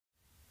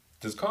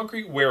Does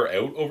concrete wear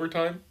out over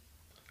time?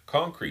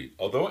 Concrete,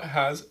 although it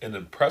has an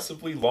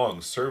impressively long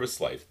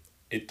service life,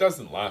 it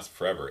doesn't last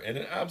forever and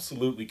it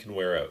absolutely can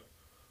wear out.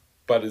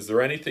 But is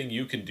there anything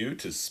you can do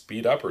to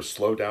speed up or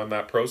slow down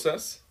that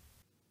process?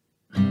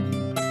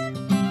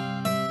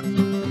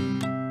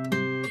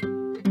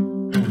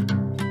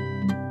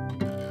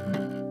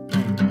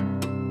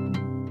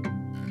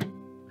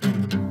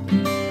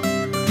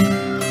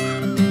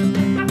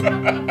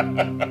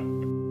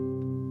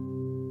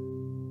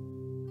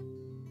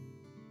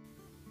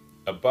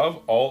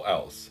 Above all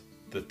else,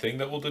 the thing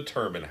that will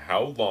determine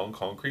how long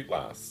concrete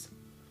lasts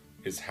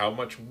is how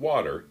much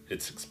water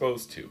it's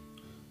exposed to.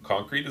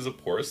 Concrete is a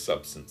porous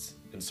substance,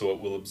 and so it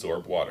will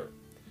absorb water.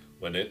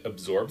 When it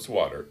absorbs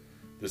water,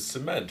 the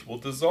cement will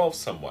dissolve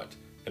somewhat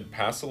and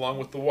pass along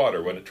with the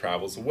water when it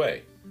travels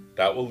away.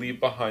 That will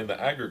leave behind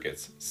the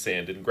aggregates,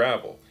 sand and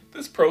gravel.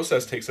 This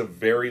process takes a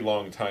very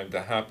long time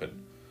to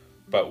happen,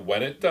 but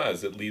when it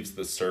does, it leaves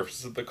the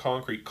surface of the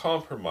concrete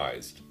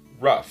compromised,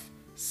 rough,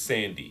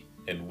 sandy,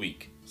 and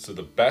weak. So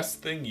the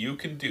best thing you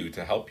can do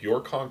to help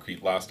your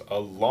concrete last a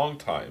long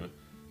time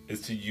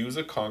is to use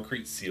a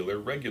concrete sealer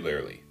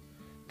regularly.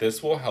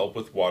 This will help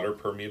with water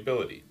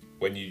permeability.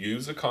 When you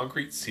use a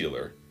concrete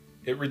sealer,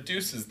 it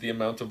reduces the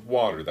amount of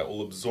water that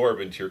will absorb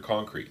into your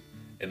concrete,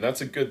 and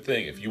that's a good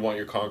thing if you want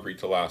your concrete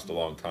to last a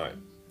long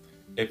time.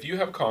 If you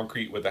have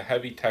concrete with a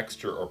heavy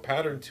texture or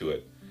pattern to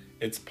it,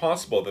 it's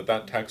possible that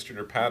that texture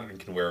or pattern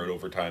can wear out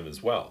over time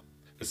as well.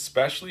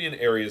 Especially in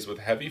areas with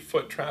heavy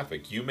foot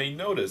traffic, you may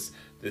notice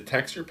the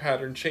texture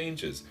pattern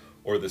changes,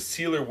 or the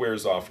sealer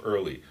wears off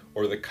early,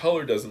 or the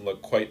color doesn't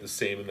look quite the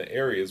same in the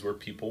areas where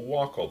people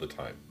walk all the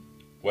time.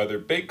 Whether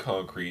big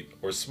concrete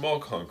or small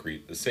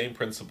concrete, the same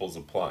principles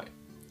apply.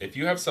 If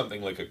you have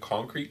something like a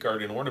concrete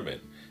garden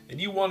ornament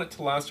and you want it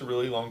to last a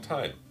really long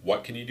time,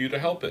 what can you do to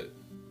help it?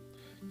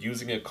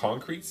 Using a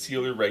concrete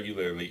sealer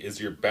regularly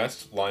is your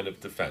best line of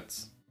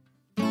defense.